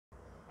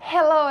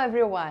Hello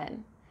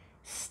everyone!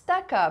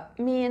 Stuck up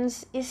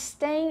means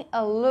staying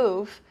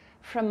aloof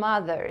from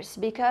others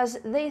because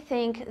they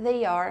think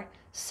they are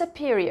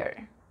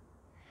superior.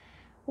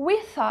 We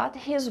thought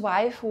his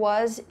wife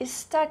was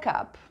stuck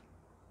up.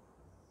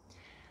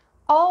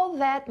 All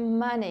that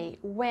money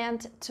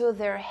went to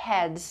their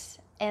heads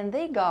and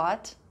they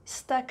got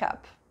stuck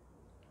up.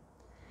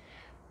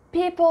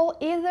 People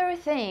either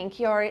think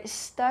you're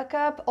stuck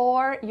up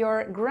or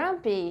you're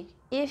grumpy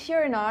if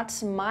you're not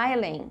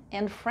smiling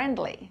and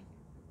friendly.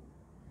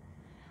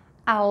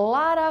 A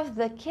lot of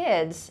the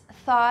kids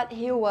thought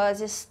he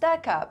was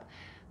stuck up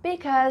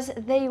because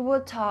they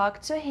would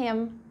talk to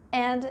him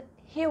and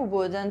he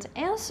wouldn't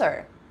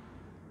answer.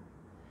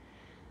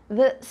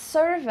 The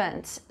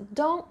servants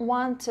don't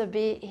want to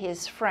be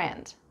his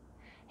friend.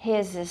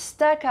 He's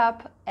stuck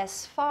up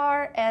as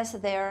far as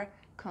they're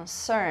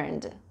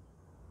concerned.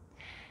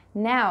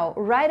 Now,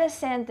 write a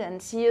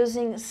sentence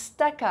using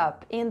stuck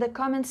up in the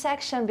comment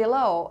section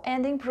below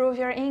and improve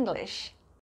your English.